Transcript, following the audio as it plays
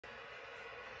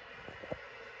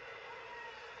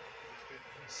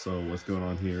So what's going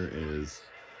on here is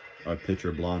our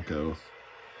pitcher Blanco.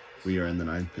 We are in the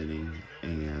 9th inning,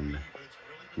 and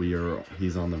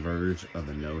he's on the verge of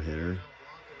a no-hitter.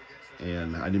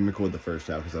 And I didn't record the first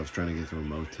out because I was trying to get the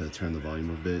remote to turn the volume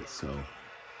a bit. So,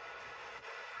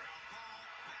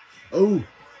 oh,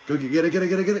 go get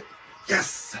it!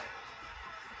 Yes!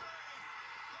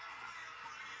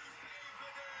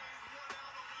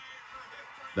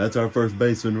 That's our first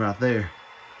baseman right there.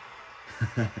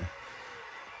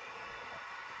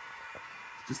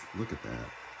 Just look at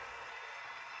that.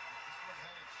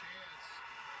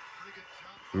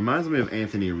 Reminds me of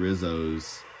Anthony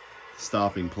Rizzo's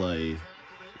stopping play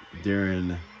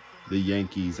during the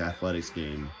Yankees athletics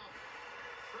game.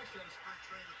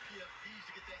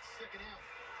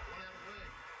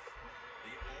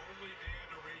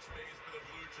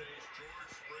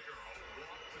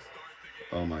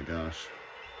 Oh my gosh.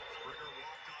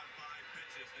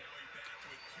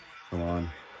 Come on.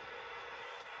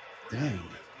 Dang.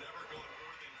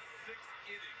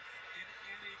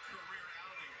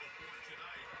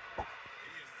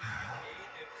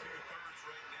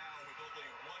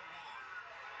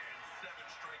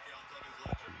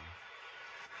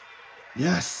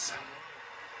 Yes.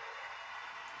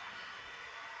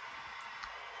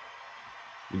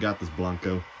 You got this,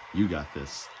 Blanco. You got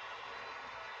this.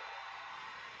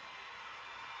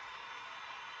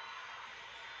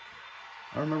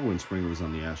 I remember when Springer was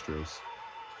on the Astros.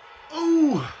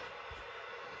 Oh!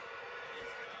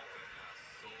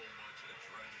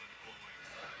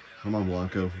 Come on,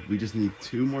 Blanco. We just need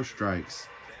 2 more strikes.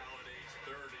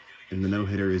 And the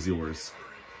no-hitter is yours.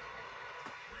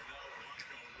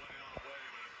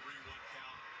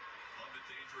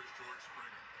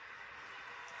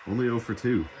 Only 0 for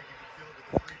 2.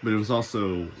 But it was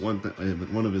also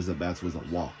one of his at-bats was a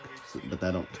walk. But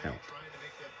that don't count.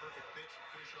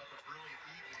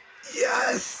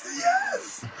 Yes!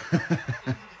 Yes!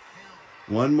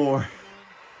 One more.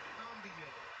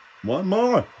 One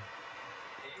more.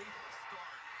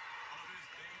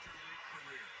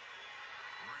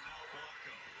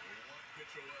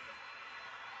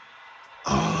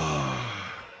 Oh.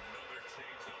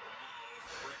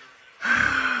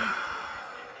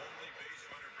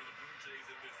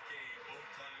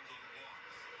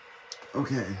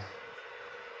 Okay.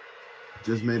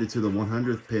 Just made it to the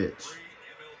 100th pitch.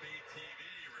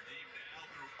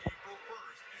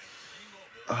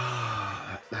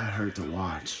 That hurt to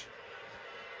watch.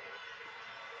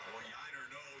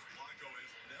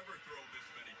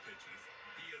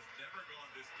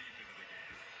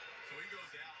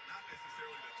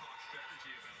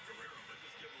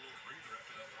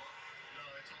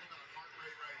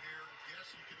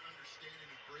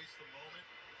 The moment,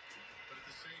 but at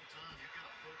the same time, you've got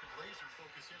to laser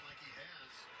focus in like he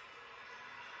has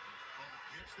on the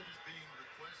pitch that is being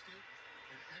requested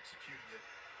and executing it.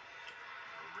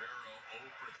 Guerrero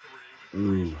 0 for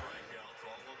 3 with 3 strikeouts,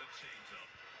 all on the changeup.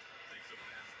 Takes a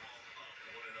fastball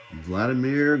up 1-0.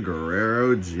 Vladimir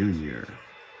Guerrero Jr. A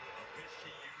pitch he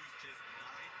used just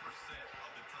 9% of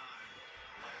the time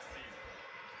last season.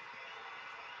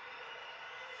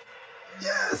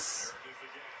 Yes!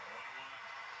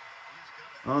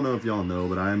 I don't know if y'all know,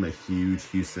 but I am a huge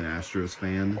Houston Astros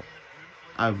fan.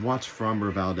 I've watched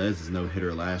Framber Valdez's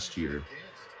no-hitter last year,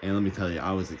 and let me tell you,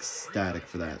 I was ecstatic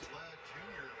for that.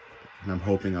 And I'm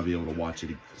hoping I'll be able to watch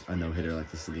a no-hitter like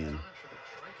this again.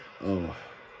 Oh.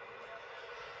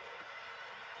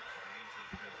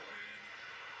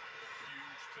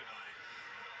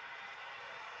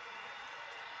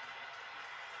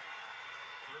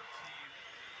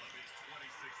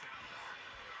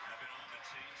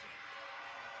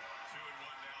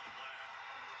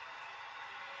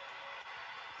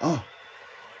 Oh.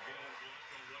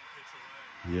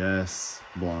 Yes,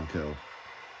 Blanco.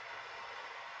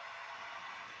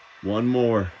 One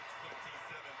more.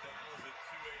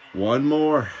 One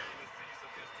more.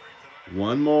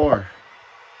 One more.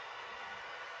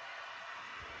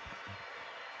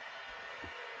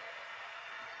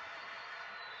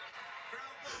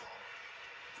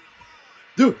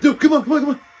 Dude, come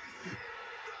on.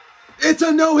 It's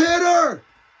a no-hitter!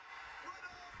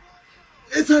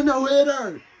 It's a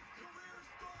no-hitter!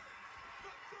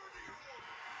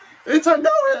 It's a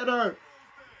no-hitter!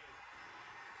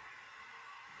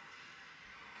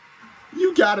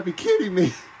 You gotta be kidding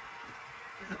me.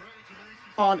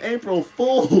 On April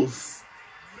Fool's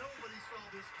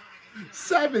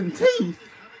 17th.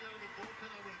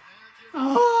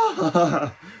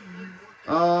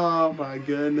 Oh my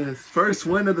goodness. First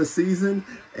win of the season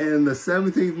and the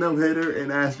 17th no-hitter in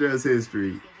Astros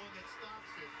history.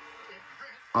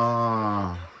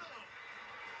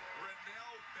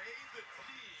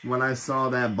 When I saw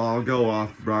that ball go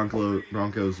off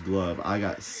Bronco's glove, I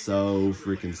got so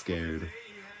freaking scared.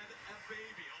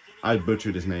 I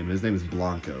butchered his name. His name is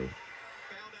Blanco.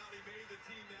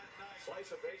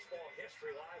 Slice of baseball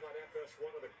history live on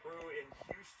FS1 of the crew in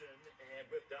Houston, and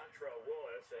with Dontrell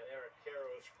Willis and Eric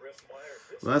Karros, Chris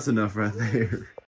Myers. Well, that's enough right there.